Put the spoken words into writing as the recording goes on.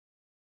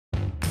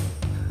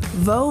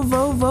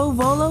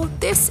Volo,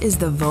 this is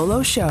the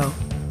Volo Show,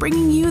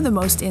 bringing you the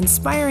most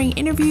inspiring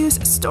interviews,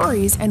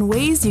 stories, and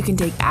ways you can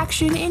take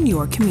action in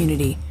your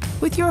community,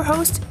 with your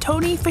host,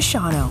 Tony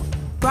Fasciano,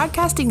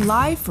 broadcasting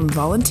live from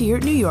Volunteer,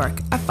 New York,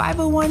 a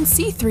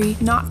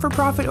 501c3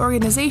 not-for-profit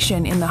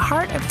organization in the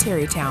heart of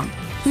Tarrytown,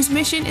 whose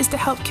mission is to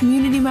help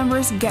community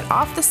members get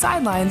off the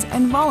sidelines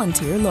and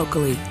volunteer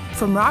locally.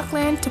 From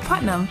Rockland to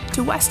Putnam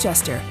to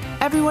Westchester,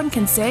 everyone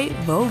can say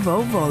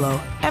Volo.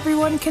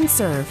 Everyone can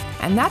serve.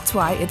 And that's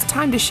why it's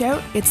time to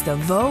shout, it's the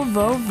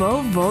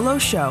Volo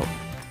Show.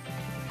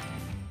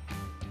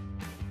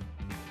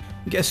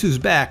 Guess who's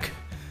back?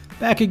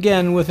 Back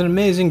again with an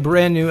amazing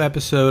brand new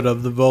episode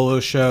of the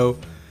Volo Show.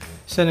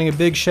 Sending a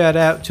big shout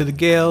out to the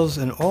Gales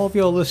and all of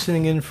y'all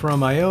listening in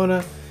from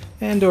Iona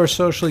and or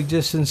socially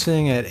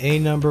distancing at A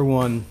number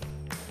 1.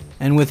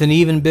 And with an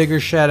even bigger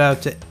shout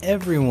out to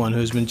everyone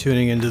who's been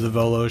tuning into the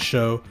Volo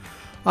Show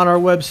on our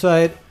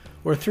website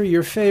or through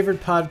your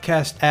favorite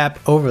podcast app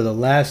over the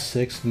last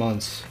 6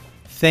 months.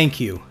 Thank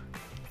you.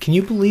 Can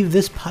you believe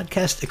this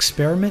podcast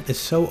experiment is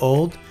so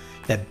old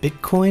that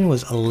Bitcoin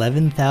was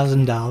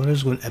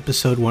 $11,000 when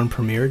episode 1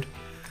 premiered?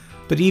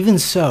 But even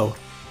so,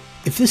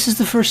 if this is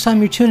the first time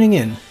you're tuning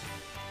in,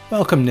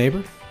 welcome,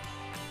 neighbor.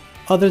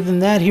 Other than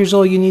that, here's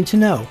all you need to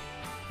know.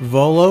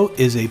 Volo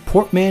is a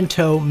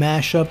portmanteau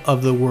mashup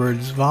of the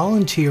words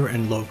volunteer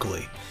and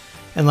locally.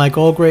 And like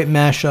all great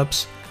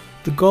mashups,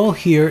 the goal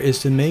here is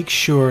to make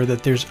sure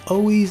that there's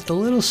always a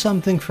little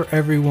something for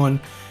everyone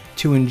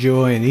to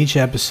enjoy in each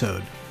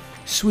episode.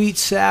 Sweet,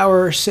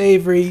 sour,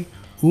 savory,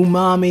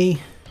 umami,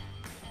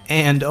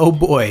 and oh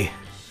boy,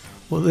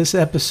 will this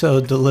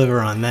episode deliver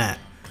on that.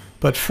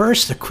 But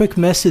first, a quick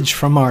message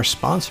from our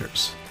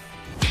sponsors.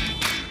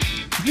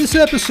 This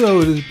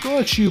episode is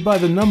brought to you by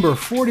the number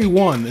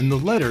 41 in the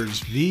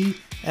letters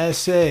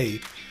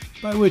VSA,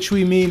 by which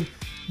we mean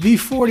the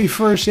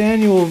 41st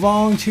Annual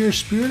Volunteer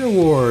Spirit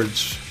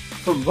Awards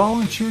from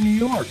Volunteer New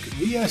York,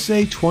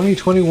 VSA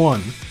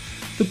 2021,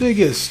 the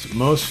biggest,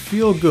 most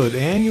feel-good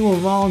annual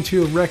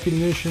volunteer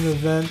recognition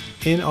event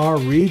in our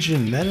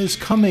region that is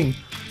coming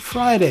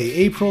Friday,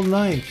 April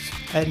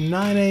 9th at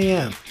 9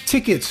 a.m.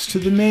 Tickets to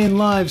the main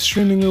live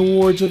streaming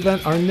awards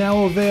event are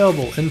now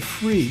available and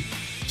free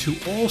to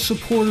all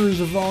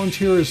supporters of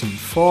volunteerism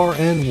far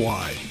and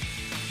wide.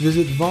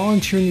 Visit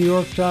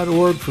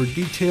volunteernewyork.org for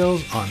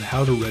details on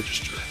how to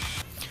register.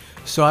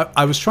 So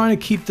I was trying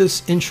to keep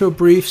this intro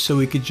brief so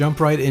we could jump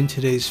right in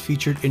today's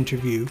featured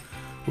interview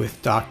with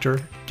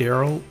Dr.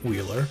 Darrell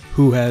Wheeler,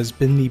 who has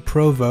been the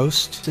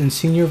Provost and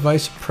Senior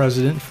Vice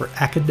President for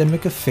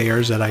Academic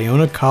Affairs at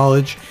Iona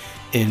College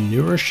in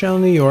New Rochelle,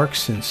 New York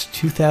since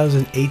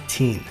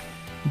 2018.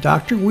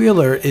 Dr.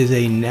 Wheeler is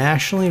a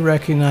nationally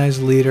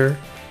recognized leader,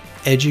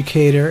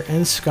 educator,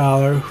 and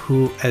scholar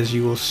who, as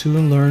you will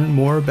soon learn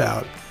more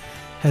about,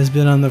 has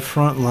been on the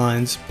front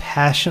lines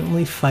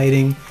passionately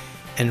fighting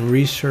and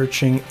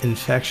researching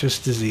infectious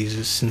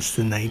diseases since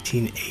the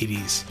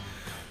 1980s,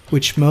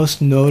 which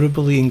most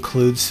notably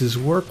includes his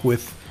work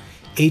with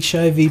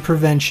HIV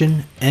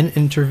prevention and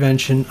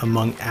intervention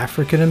among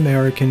African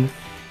American,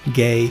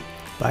 gay,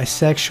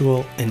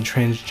 bisexual, and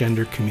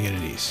transgender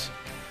communities.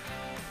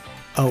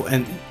 Oh,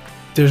 and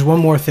there's one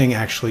more thing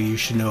actually you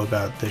should know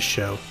about this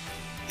show.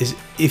 Is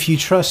if you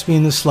trust me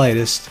in the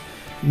slightest,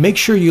 make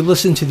sure you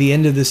listen to the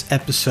end of this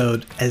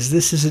episode, as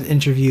this is an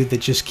interview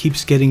that just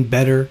keeps getting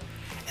better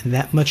and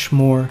that much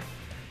more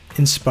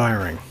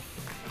inspiring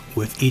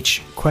with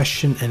each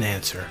question and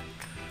answer.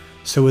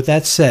 So with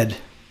that said,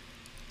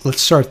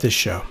 let's start this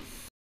show.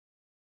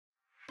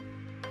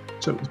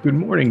 So good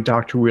morning,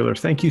 Dr. Wheeler.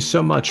 Thank you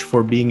so much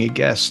for being a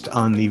guest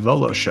on the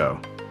Volo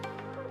Show.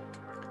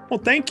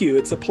 Well, thank you.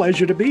 It's a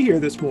pleasure to be here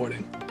this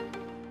morning.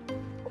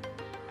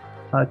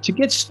 To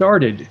get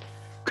started,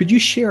 could you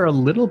share a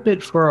little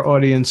bit for our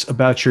audience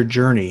about your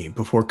journey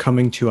before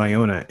coming to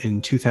Iona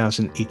in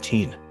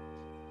 2018?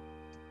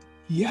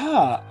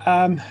 Yeah,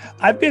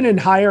 I've been in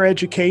higher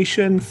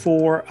education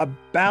for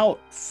about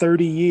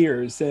 30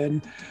 years.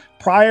 And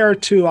prior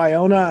to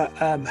Iona,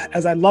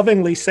 as I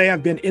lovingly say,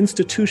 I've been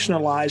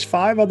institutionalized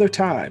 5 other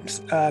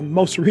times,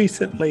 most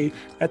recently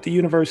at the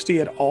University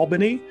at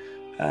Albany.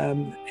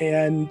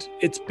 And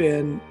it's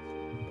been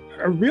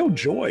a real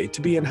joy to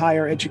be in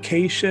higher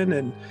education,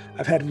 and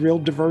I've had real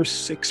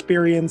diverse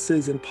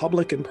experiences in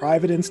public and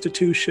private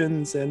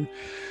institutions, and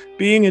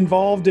being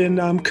involved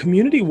in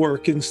community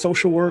work in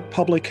social work,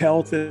 public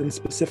health, and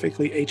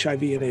specifically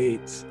HIV and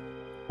AIDS.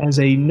 As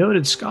a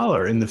noted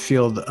scholar in the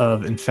field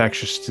of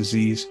infectious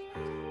disease,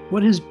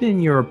 what has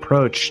been your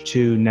approach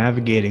to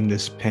navigating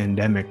this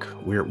pandemic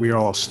we're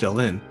all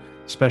still in,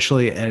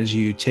 especially as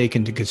you take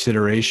into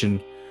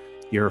consideration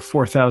your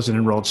 4,000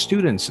 enrolled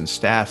students and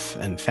staff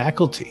and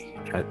faculty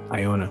at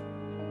Iona?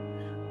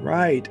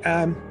 Right.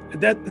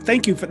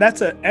 Thank you.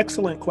 That's an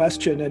excellent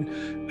question.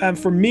 And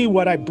for me,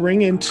 what I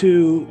bring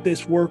into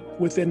this work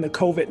within the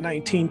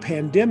COVID-19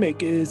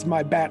 pandemic is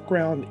my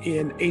background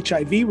in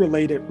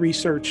HIV-related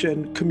research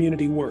and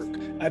community work.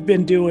 I've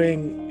been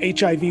doing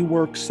HIV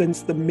work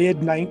since the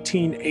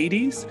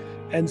mid-1980s,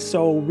 And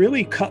so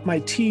really cut my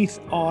teeth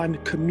on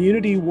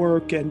community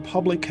work and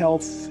public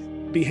health,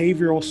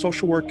 behavioral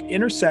social work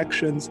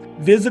intersections,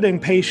 visiting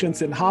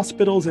patients in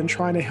hospitals and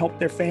trying to help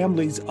their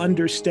families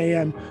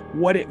understand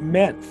what it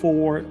meant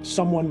for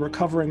someone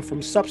recovering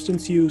from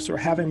substance use or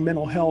having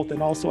mental health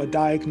and also a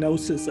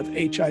diagnosis of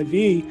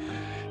HIV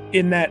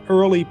in that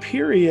early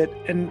period.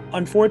 And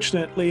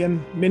unfortunately,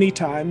 and many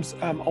times,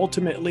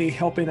 ultimately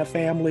helping a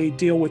family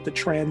deal with the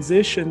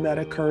transition that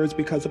occurs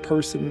because a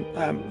person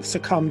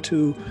succumbed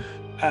to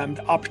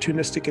the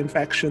opportunistic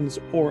infections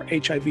or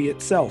HIV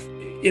itself.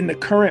 In the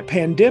current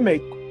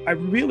pandemic, I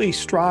really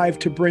strive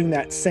to bring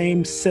that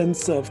same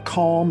sense of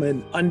calm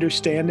and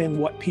understanding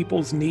what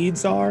people's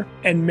needs are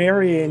and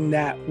marrying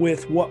that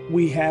with what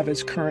we have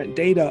as current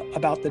data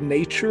about the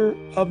nature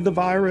of the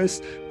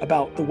virus,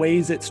 about the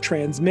ways it's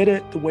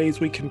transmitted, the ways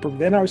we can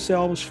prevent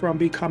ourselves from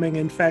becoming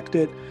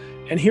infected.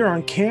 And here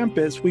on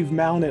campus, we've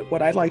mounted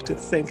what I like to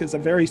think is a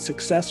very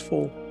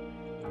successful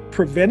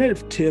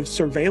preventative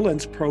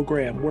surveillance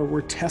program where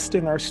we're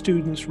testing our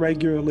students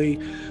regularly.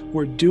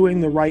 We're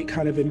doing the right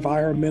kind of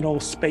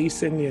environmental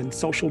spacing and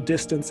social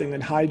distancing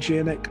and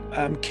hygienic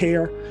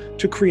care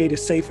to create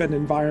as safe an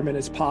environment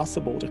as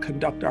possible to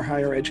conduct our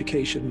higher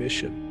education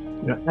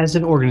mission. As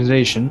an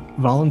organization,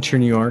 Volunteer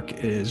New York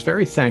is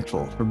very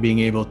thankful for being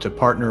able to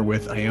partner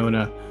with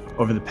Iona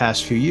over the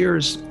past few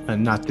years,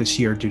 and not this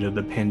year due to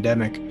the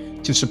pandemic,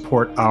 to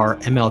support our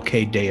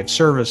MLK Day of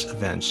Service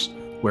events,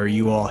 where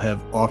you all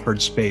have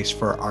offered space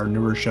for our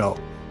New Rochelle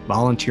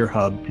Volunteer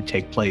Hub to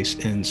take place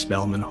in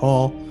Spelman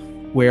Hall,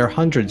 where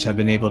hundreds have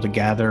been able to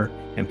gather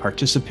and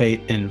participate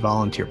in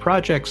volunteer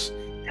projects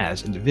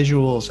as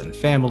individuals and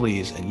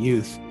families and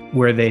youth,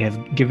 where they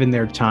have given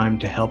their time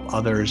to help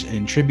others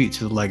in tribute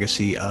to the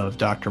legacy of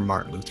Dr.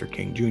 Martin Luther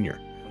King Jr.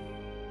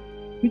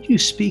 Could you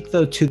speak,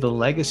 though, to the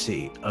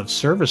legacy of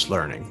service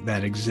learning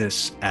that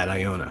exists at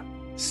Iona?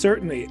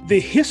 Certainly. The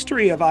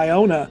history of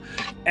Iona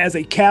as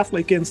a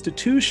Catholic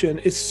institution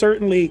is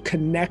certainly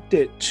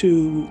connected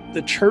to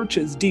the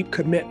church's deep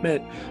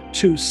commitment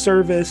to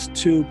service,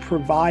 to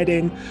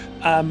providing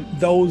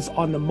those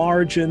on the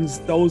margins,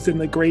 those in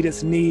the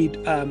greatest need,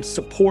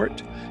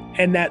 support.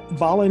 And that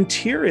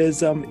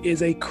volunteerism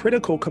is a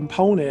critical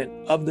component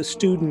of the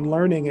student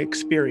learning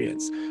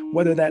experience,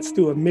 whether that's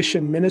through a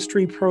mission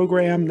ministry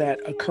program that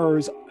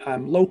occurs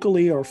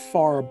locally or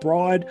far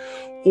abroad,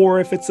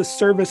 or if it's a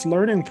service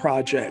learning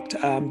project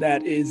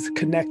that is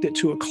connected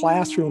to a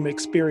classroom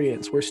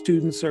experience where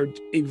students are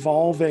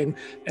evolving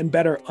and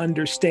better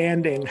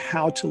understanding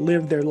how to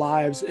live their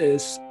lives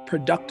as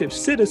productive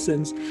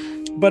citizens,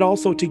 but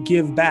also to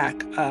give back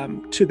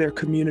to their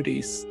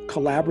communities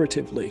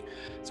collaboratively.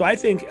 So I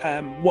think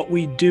what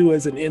we do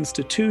as an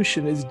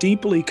institution is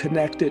deeply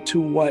connected to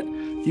what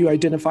you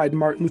identified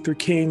Martin Luther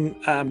King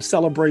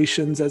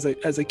celebrations as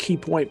a key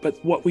point,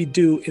 but what we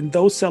do in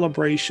those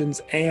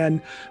celebrations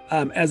and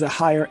as a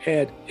higher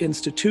ed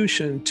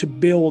institution to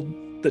build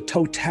the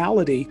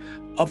totality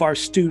of our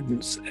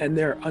students and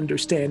their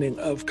understanding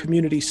of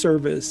community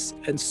service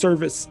and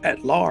service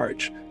at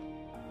large.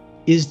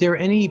 Is there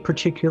any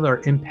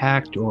particular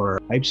impact or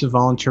types of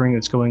volunteering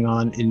that's going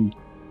on in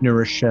New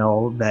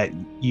Rochelle that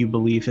you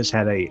believe has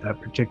had a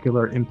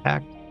particular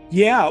impact?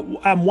 Yeah,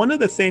 one of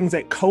the things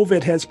that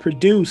COVID has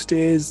produced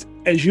is,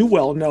 as you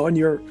well know, and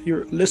your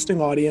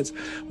listening audience,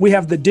 we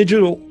have the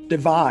digital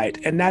divide,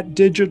 and that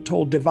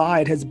digital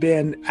divide has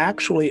been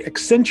actually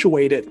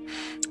accentuated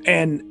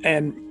and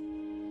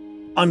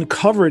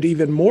uncovered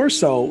even more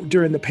so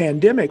during the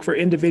pandemic for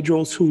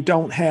individuals who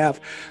don't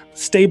have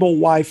stable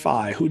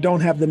Wi-Fi, who don't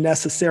have the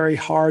necessary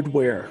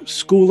hardware.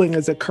 Schooling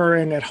is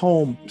occurring at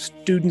home.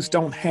 Students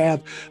don't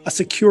have a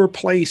secure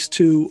place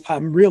to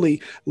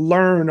really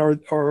learn,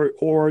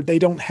 or they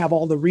don't have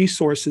all the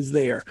resources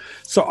there.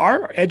 So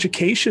our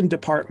education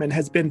department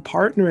has been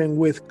partnering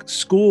with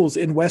schools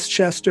in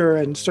Westchester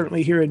and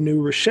certainly here in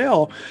New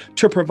Rochelle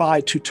to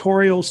provide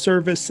tutorial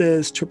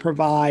services, to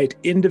provide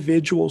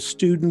individual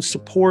student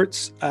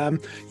supports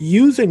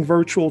using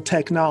virtual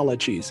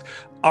technologies.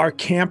 Our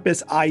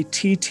campus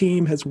IT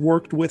team has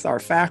worked with our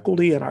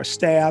faculty and our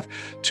staff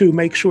to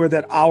make sure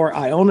that our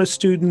Iona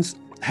students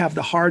have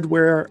the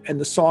hardware and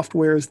the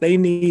softwares they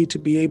need to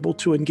be able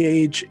to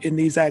engage in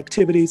these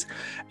activities.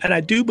 And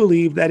I do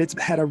believe that it's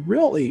had a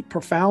really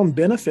profound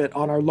benefit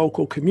on our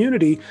local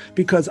community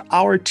because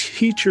our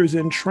teachers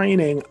in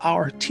training,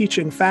 our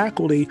teaching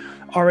faculty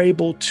are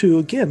able to,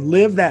 again,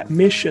 live that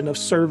mission of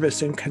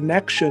service and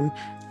connection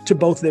to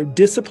both their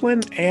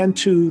discipline and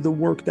to the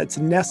work that's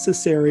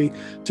necessary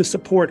to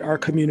support our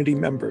community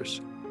members.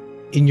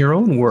 In your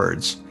own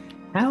words,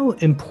 how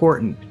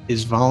important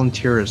is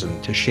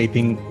volunteerism to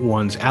shaping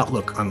one's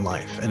outlook on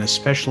life, and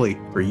especially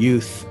for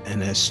youth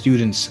and as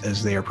students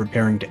as they are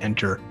preparing to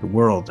enter the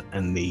world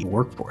and the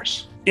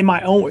workforce? In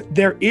my own,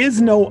 there is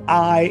no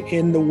I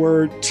in the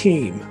word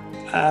team.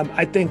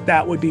 I think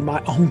that would be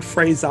my own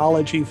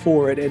phraseology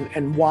for it.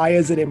 And why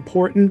is it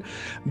important?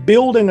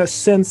 Building a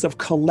sense of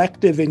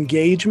collective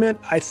engagement,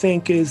 I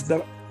think, is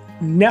the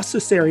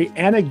necessary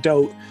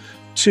antidote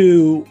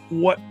to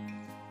what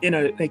in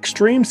an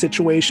extreme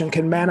situation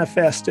can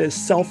manifest as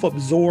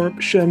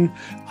self-absorption,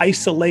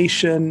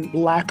 isolation,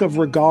 lack of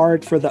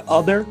regard for the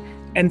other.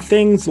 And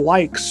things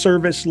like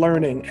service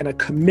learning and a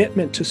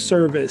commitment to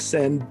service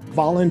and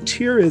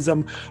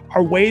volunteerism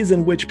are ways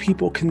in which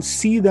people can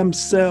see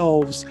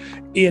themselves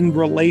in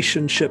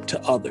relationship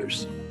to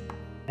others.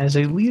 As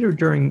a leader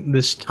during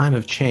this time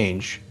of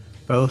change,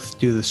 both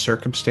due to the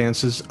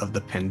circumstances of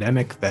the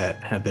pandemic that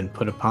have been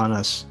put upon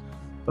us,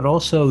 but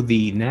also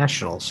the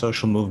national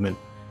social movement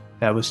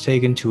that was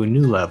taken to a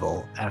new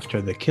level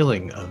after the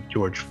killing of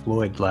George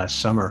Floyd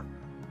last summer,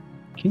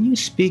 can you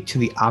speak to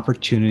the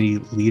opportunity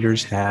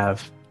leaders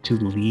have to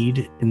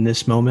lead in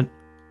this moment?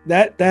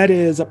 That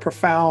is a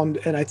profound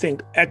and I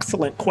think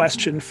excellent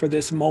question for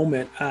this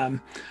moment.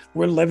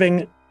 We're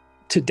living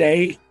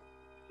today,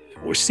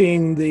 we're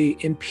seeing the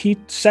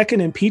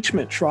second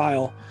impeachment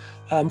trial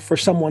for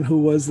someone who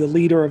was the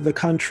leader of the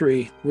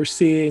country. We're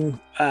seeing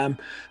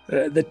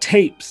the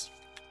tapes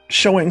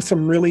showing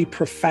some really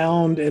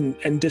profound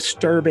and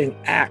disturbing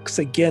acts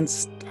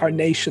against our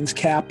nation's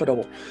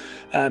capital.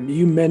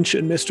 You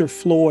mentioned Mr.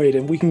 Floyd,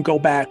 and we can go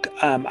back.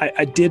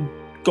 I did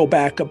go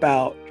back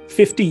about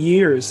 50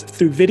 years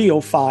through video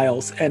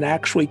files and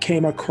actually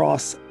came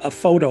across a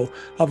photo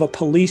of a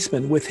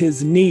policeman with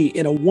his knee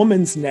in a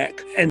woman's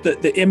neck. And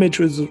the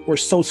images were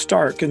so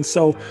stark. And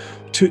so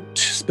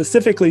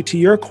specifically to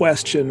your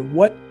question,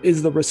 what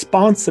is the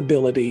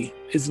responsibility,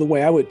 is the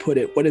way I would put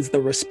it. What is the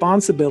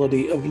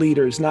responsibility of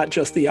leaders, not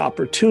just the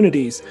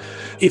opportunities?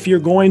 If you're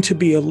going to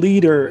be a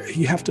leader,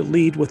 you have to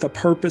lead with a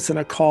purpose and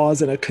a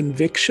cause and a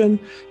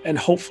conviction, and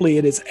hopefully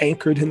it is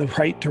anchored in the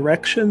right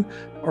direction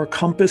or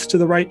compass to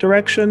the right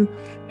direction.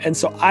 And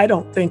so I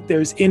don't think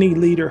there's any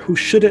leader who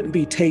shouldn't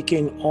be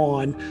taking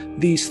on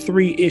these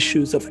three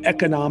issues of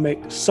economic,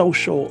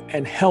 social,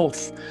 and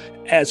health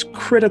as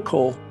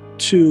critical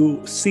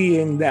to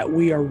seeing that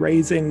we are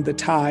raising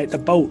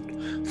the boat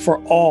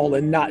for all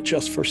and not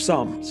just for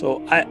some.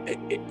 So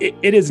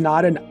it is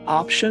not an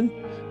option,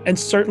 and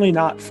certainly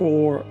not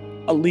for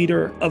a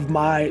leader of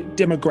my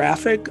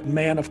demographic,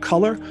 man of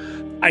color.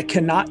 I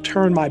cannot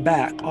turn my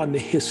back on the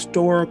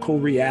historical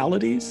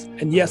realities.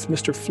 And yes,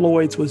 Mr.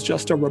 Floyd's was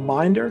just a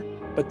reminder,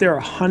 but there are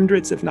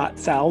hundreds, if not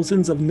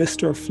thousands, of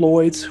Mr.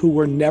 Floyd's who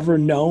were never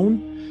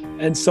known.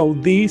 And so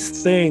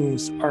these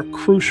things are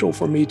crucial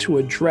for me to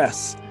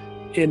address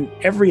in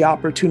every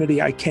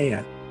opportunity I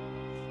can.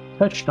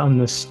 Touched on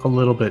this a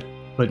little bit,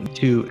 but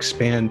to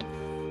expand,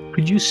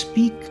 could you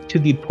speak to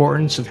the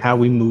importance of how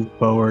we move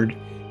forward,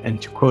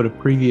 and to quote a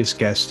previous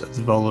guest of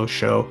the Volo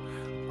Show,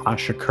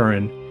 Asha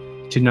Curran,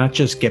 to not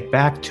just get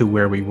back to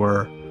where we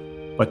were,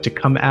 but to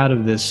come out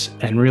of this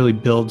and really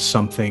build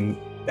something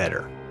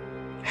better?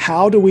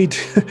 How do we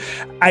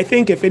I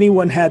think if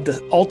anyone had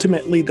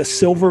ultimately the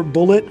silver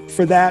bullet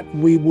for that,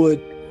 we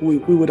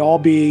would all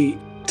be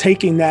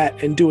taking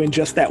that and doing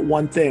just that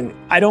one thing.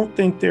 I don't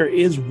think there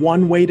is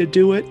one way to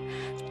do it.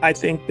 I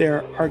think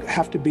there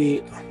have to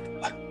be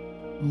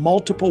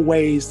multiple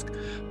ways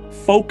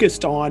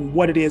focused on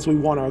what it is we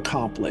want to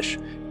accomplish.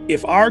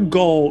 If our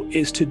goal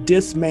is to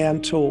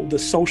dismantle the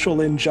social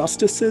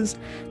injustices,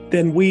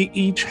 then we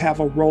each have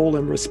a role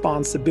and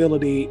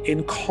responsibility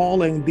in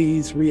calling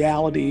these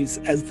realities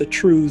as the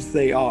truths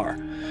they are.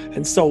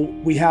 And so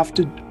we have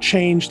to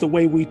change the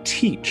way we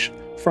teach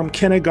from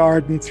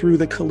kindergarten through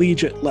the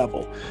collegiate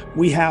level.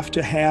 We have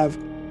to have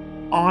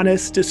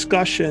honest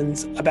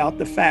discussions about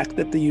the fact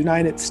that the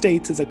United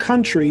States as a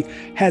country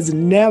has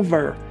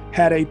never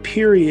had a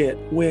period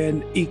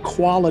when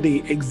equality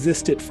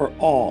existed for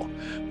all.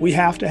 We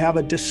have to have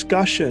a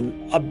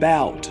discussion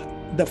about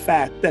the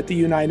fact that the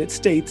United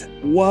States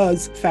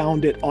was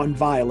founded on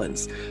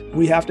violence.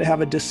 We have to have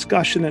a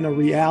discussion and a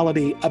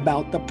reality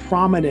about the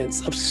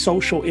prominence of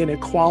social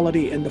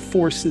inequality and the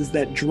forces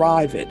that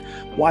drive it,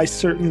 why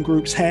certain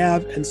groups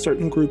have and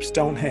certain groups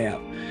don't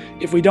have.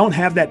 If we don't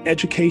have that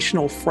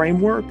educational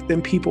framework,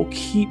 then people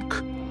keep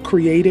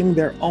creating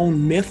their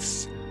own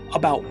myths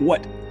about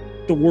what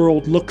the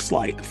world looks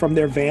like from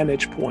their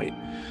vantage point.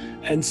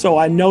 And so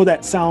I know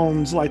that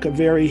sounds like a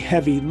very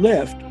heavy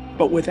lift,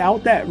 but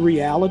without that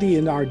reality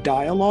in our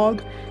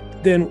dialogue,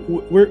 then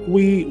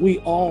we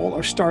all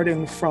are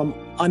starting from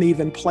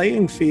uneven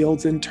playing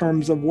fields in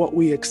terms of what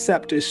we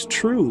accept as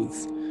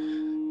truth.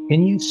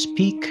 Can you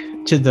speak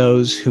to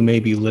those who may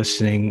be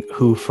listening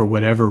who, for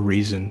whatever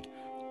reason,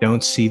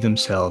 don't see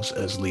themselves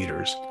as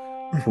leaders,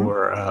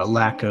 for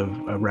lack of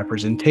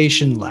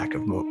representation, lack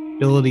of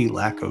mobility,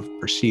 lack of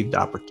perceived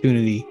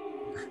opportunity?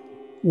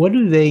 What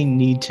do they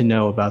need to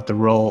know about the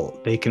role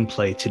they can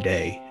play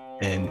today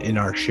and in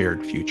our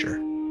shared future?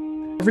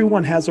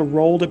 Everyone has a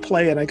role to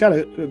play, and I got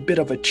a bit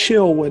of a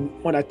chill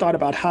when I thought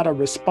about how to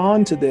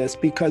respond to this,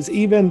 because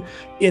even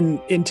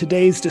in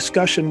today's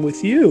discussion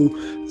with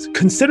you,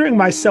 considering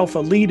myself a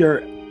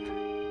leader,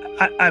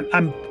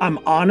 I'm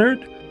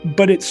honored,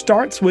 but it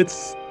starts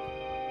with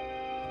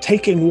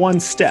taking one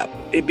step.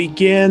 It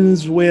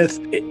begins with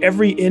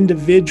every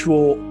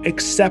individual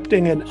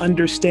accepting and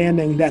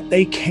understanding that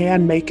they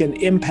can make an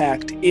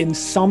impact in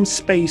some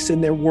space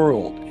in their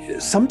world.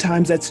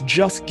 Sometimes that's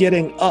just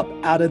getting up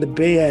out of the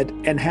bed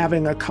and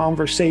having a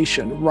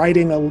conversation,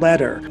 writing a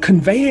letter,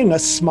 conveying a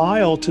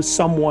smile to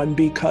someone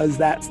because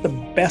that's the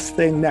best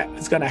thing that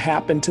is going to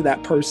happen to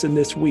that person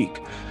this week.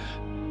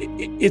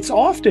 It's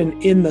often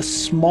in the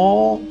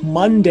small,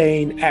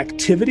 mundane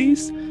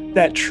activities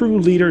that true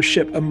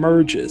leadership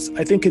emerges.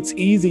 I think it's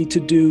easy to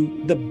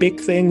do the big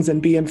things and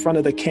be in front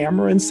of the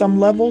camera in some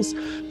levels,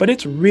 but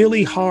it's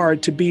really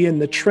hard to be in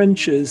the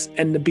trenches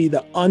and to be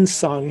the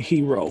unsung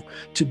hero,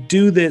 to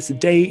do this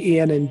day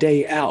in and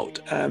day out.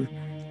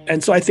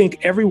 And so I think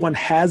everyone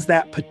has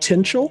that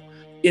potential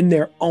in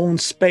their own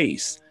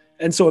space.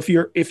 And so if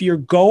your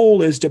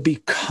goal is to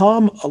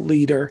become a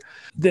leader,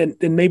 then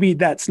maybe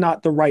that's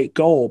not the right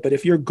goal. But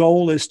if your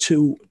goal is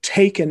to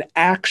take an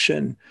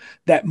action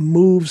that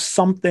moves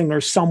something or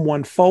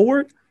someone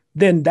forward,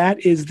 then that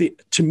is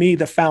to me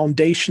the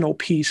foundational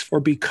piece for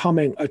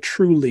becoming a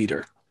true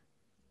leader.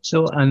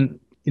 So on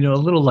a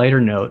little lighter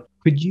note,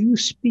 could you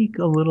speak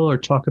a little or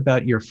talk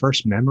about your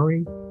first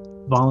memory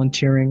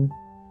volunteering?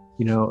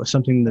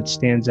 Something that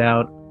stands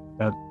out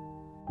about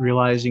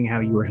realizing how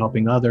you were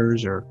helping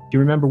others, or do you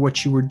remember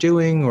what you were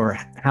doing or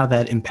how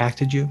that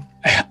impacted you?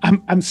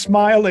 I'm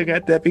smiling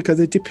at that because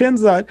it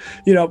depends on,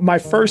 my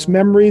first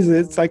memories.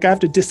 It's like I have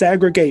to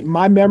disaggregate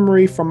my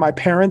memory from my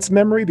parents'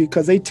 memory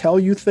because they tell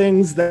you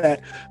things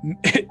that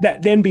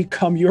then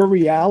become your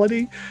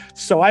reality.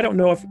 So I don't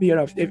know if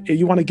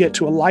you want to get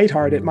to a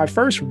lighthearted. My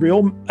first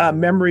real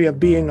memory of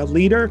being a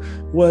leader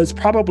was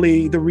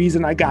probably the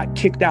reason I got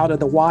kicked out of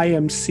the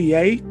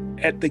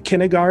YMCA at the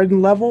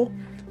kindergarten level,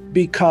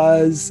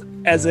 because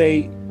as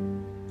a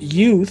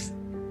youth,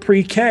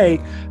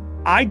 pre-K,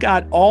 I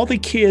got all the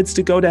kids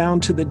to go down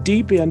to the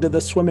deep end of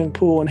the swimming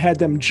pool and had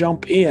them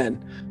jump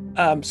in.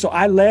 So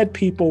I led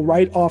people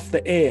right off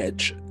the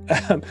edge.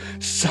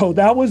 So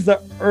that was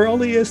the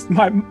earliest.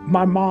 My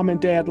mom and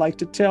dad like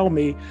to tell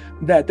me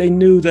that they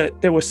knew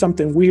that there was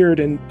something weird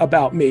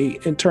about me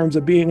in terms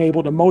of being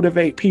able to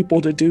motivate people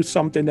to do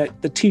something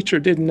that the teacher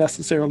didn't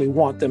necessarily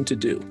want them to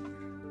do.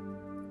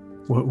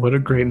 What a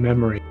great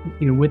memory.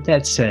 With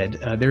that said,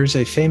 there's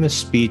a famous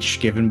speech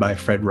given by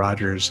Fred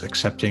Rogers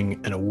accepting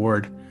an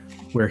award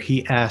where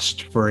he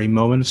asked for a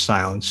moment of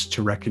silence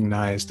to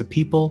recognize the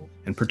people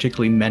and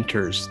particularly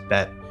mentors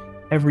that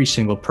every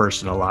single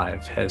person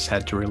alive has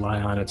had to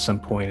rely on at some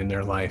point in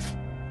their life.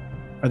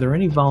 Are there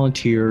any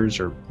volunteers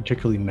or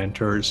particularly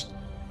mentors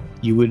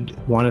you would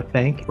want to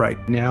thank right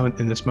now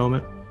in this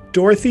moment?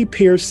 Dorothy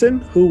Pearson,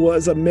 who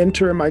was a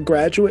mentor in my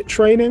graduate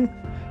training,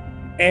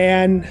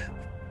 and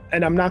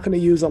I'm not going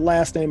to use a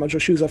last name, I'll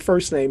just use a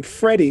first name,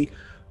 Freddie,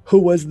 who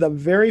was the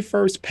very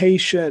first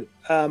patient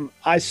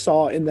I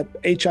saw in the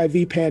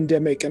HIV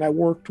pandemic, and I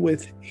worked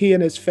with he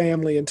and his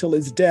family until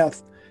his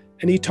death,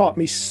 and he taught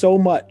me so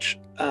much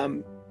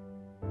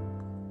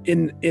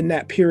in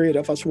that period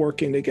of us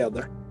working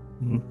together,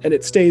 and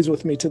it stays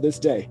with me to this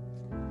day.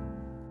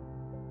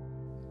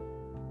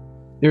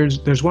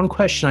 There's one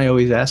question I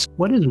always ask: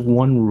 what is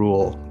one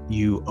rule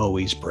you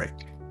always break?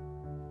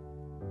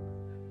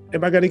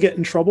 Am I going to get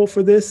in trouble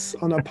for this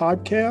on a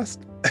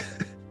podcast?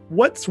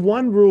 What's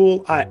one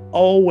rule I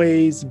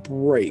always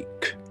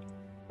break?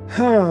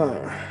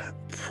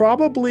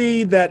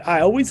 Probably that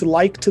I always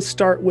like to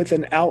start with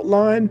an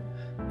outline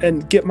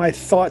and get my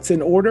thoughts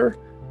in order,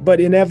 but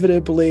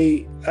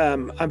inevitably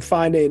I'm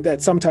finding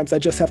that sometimes I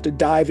just have to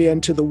dive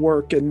into the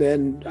work, and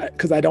then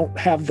because I don't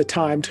have the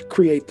time to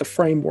create the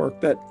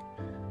framework that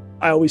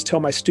I always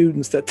tell my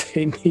students that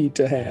they need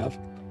to have.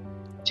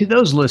 To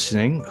those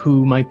listening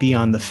who might be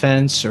on the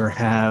fence or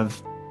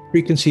have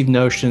preconceived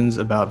notions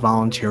about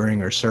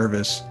volunteering or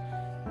service,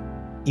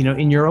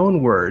 in your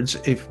own words,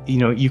 if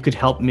you could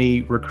help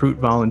me recruit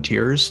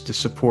volunteers to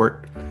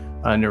support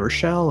New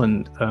Rochelle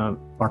and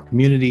our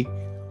community,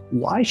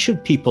 why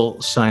should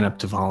people sign up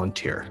to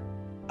volunteer?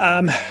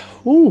 That's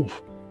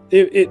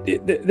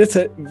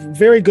a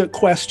very good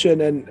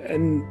question,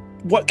 and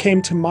what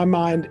came to my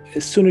mind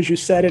as soon as you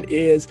said it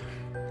is,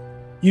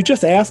 you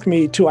just asked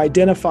me to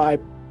identify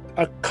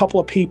a couple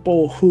of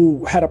people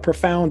who had a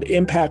profound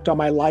impact on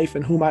my life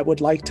and whom I would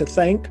like to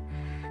thank.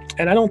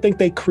 And I don't think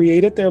they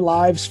created their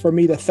lives for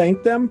me to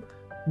thank them,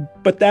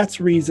 but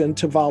that's reason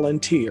to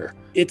volunteer.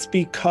 It's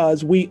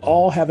because we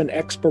all have an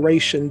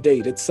expiration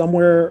date. It's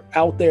somewhere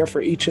out there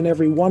for each and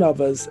every one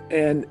of us.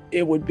 And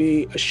it would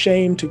be a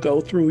shame to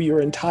go through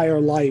your entire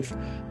life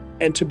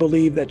and to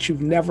believe that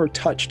you've never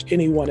touched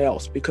anyone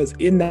else, because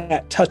in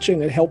that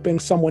touching and helping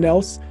someone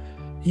else,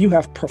 you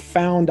have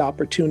profound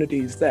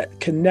opportunities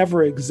that can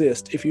never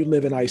exist if you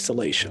live in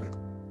isolation.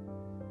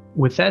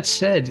 With that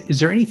said, is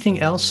there anything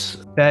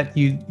else that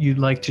you'd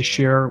like to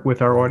share with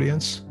our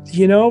audience?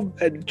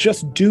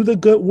 Just do the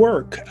good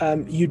work.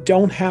 You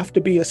don't have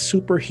to be a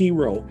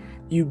superhero.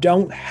 You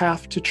don't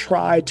have to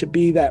try to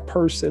be that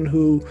person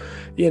who,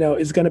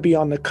 is going to be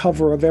on the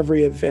cover of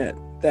every event.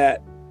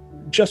 That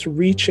just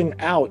reaching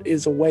out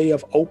is a way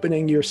of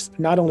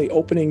not only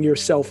opening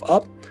yourself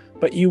up,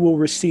 but you will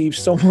receive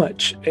so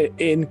much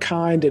in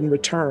kind in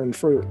return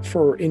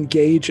for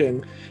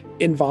engaging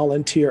in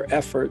volunteer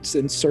efforts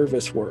and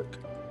service work.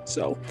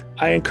 So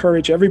I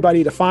encourage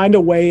everybody to find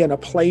a way and a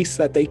place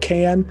that they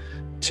can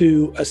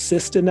to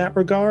assist in that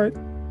regard,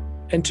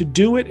 and to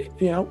do it,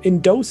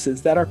 in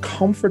doses that are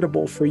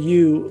comfortable for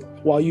you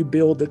while you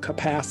build the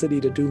capacity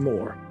to do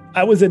more.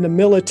 I was in the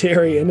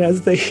military, and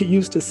as they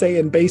used to say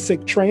in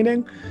basic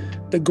training,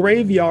 the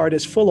graveyard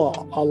is full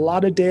of a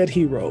lot of dead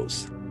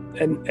heroes.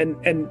 And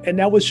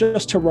that was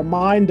just to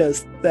remind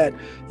us that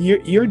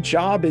your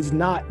job is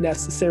not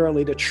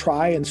necessarily to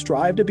try and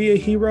strive to be a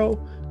hero,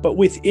 but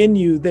within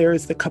you, there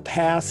is the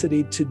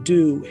capacity to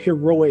do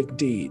heroic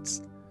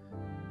deeds.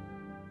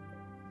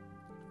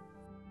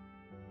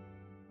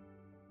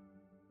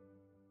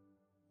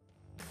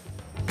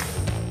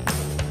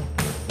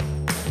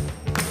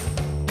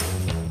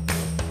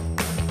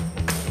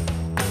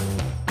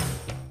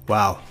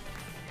 Wow.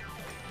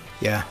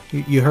 Yeah,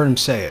 you heard him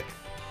say it.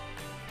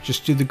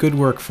 Just do the good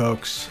work,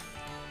 folks.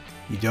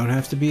 You don't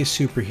have to be a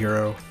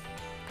superhero,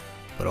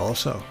 but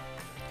also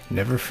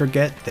never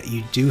forget that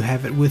you do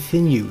have it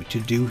within you to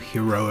do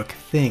heroic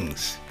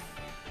things.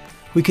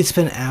 We could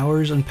spend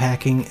hours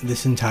unpacking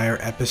this entire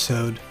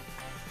episode,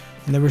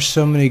 and there were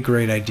so many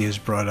great ideas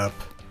brought up.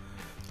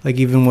 Like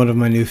even one of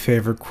my new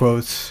favorite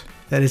quotes,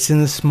 that it's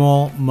in the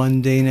small,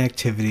 mundane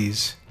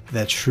activities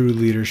that true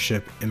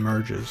leadership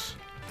emerges.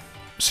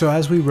 So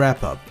as we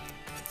wrap up,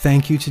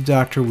 thank you to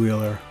Dr.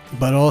 Wheeler,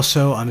 but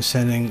also I'm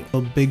sending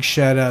a big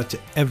shout out to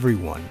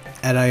everyone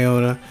at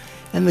Iona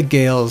and the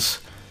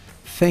Gales.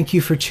 Thank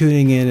you for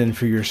tuning in and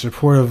for your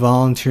support of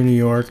Volunteer New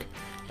York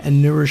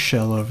and New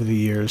Rochelle over the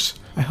years.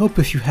 I hope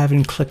if you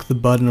haven't clicked the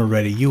button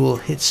already, you will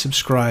hit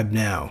subscribe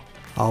now.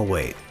 I'll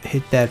wait.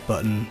 Hit that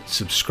button,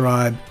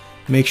 subscribe,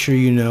 make sure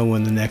you know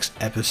when the next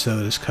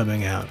episode is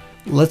coming out.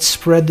 Let's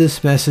spread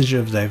this message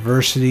of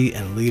diversity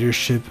and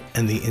leadership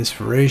and the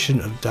inspiration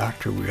of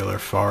Dr. Wheeler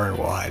far and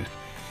wide.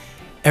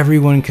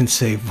 Everyone can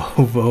say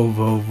vo, vo,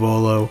 vo,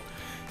 volo,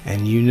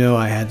 and you know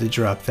I had to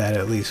drop that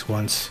at least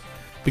once.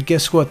 But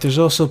guess what? There's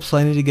also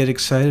plenty to get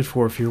excited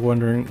for if you're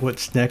wondering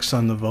what's next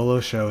on the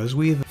Volo Show, as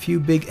we have a few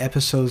big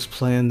episodes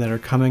planned that are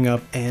coming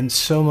up and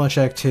so much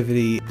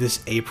activity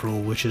this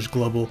April, which is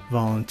Global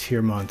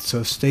Volunteer Month,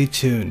 so stay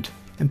tuned.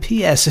 And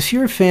P.S., if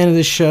you're a fan of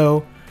this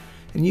show,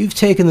 and you've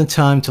taken the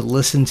time to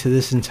listen to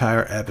this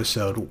entire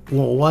episode,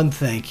 well, one,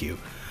 thank you.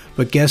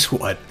 But guess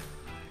what?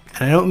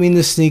 And I don't mean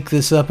to sneak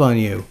this up on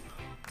you,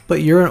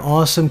 but you're an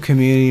awesome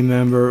community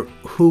member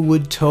who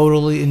would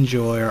totally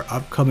enjoy our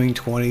upcoming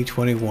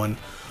 2021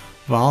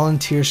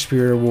 Volunteer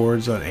Spirit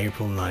Awards on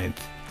April 9th.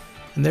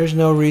 And there's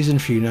no reason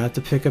for you not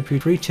to pick up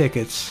your free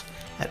tickets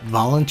at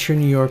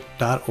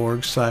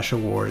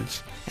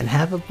volunteernewyork.org/awards and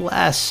have a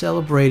blast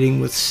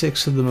celebrating with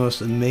 6 of the most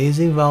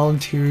amazing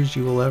volunteers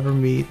you will ever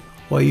meet,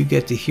 while you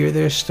get to hear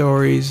their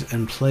stories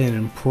and play an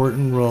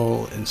important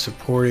role in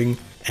supporting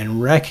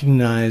and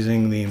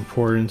recognizing the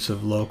importance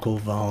of local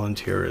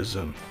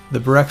volunteerism. The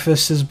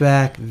breakfast is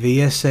back,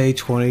 VSA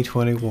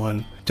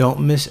 2021. Don't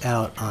miss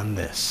out on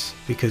this,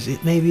 because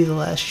it may be the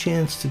last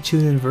chance to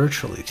tune in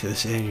virtually to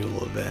this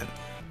annual event.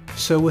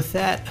 So with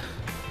that,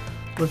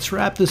 let's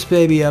wrap this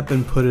baby up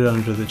and put it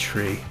under the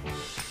tree.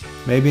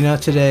 Maybe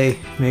not today,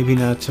 maybe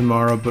not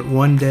tomorrow, but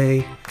one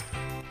day,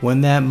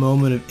 when that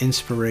moment of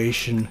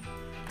inspiration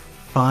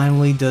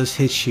finally does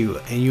hit you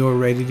and you're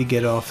ready to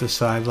get off the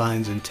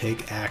sidelines and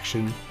take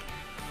action,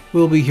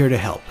 we'll be here to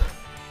help.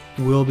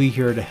 We'll be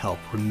here to help.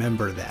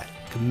 Remember that.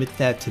 Commit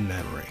that to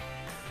memory.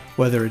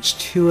 Whether it's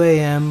 2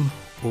 a.m.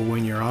 or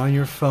when you're on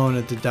your phone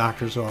at the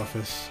doctor's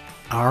office,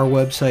 our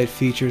website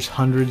features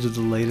hundreds of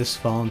the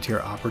latest volunteer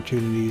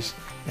opportunities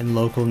and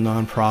local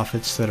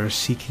nonprofits that are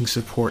seeking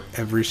support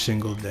every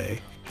single day.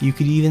 You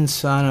could even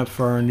sign up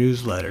for our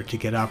newsletter to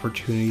get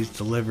opportunities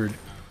delivered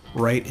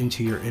right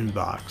into your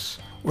inbox,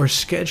 or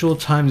schedule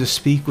time to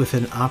speak with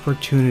an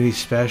opportunity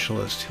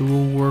specialist who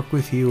will work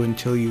with you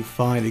until you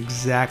find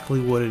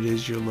exactly what it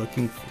is you're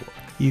looking for.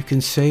 You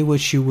can say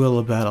what you will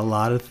about a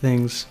lot of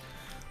things,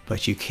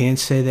 but you can't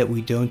say that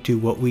we don't do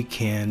what we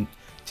can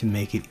to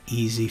make it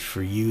easy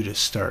for you to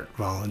start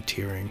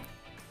volunteering.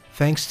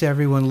 Thanks to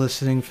everyone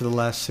listening for the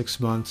last 6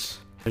 months.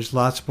 There's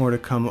lots more to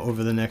come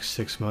over the next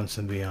 6 months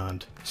and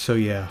beyond. So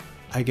yeah,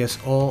 I guess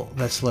all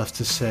that's left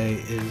to say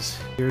is,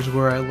 here's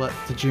where I let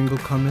the jingle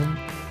come in.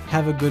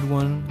 Have a good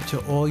one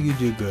to all you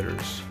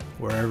do-gooders,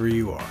 wherever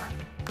you are.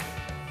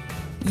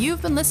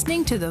 You've been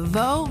listening to the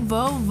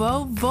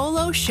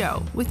Volo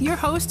Show with your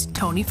host,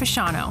 Tony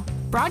Fasciano.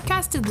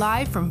 Broadcasted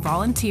live from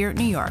Volunteer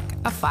New York,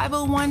 a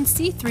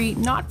 501c3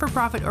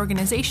 not-for-profit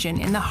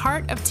organization in the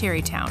heart of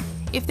Tarrytown.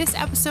 If this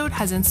episode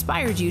has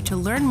inspired you to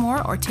learn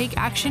more or take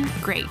action,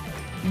 great.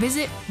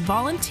 Visit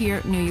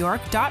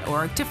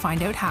volunteernewyork.org to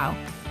find out how.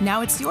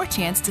 Now it's your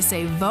chance to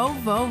say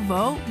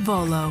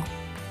Volo.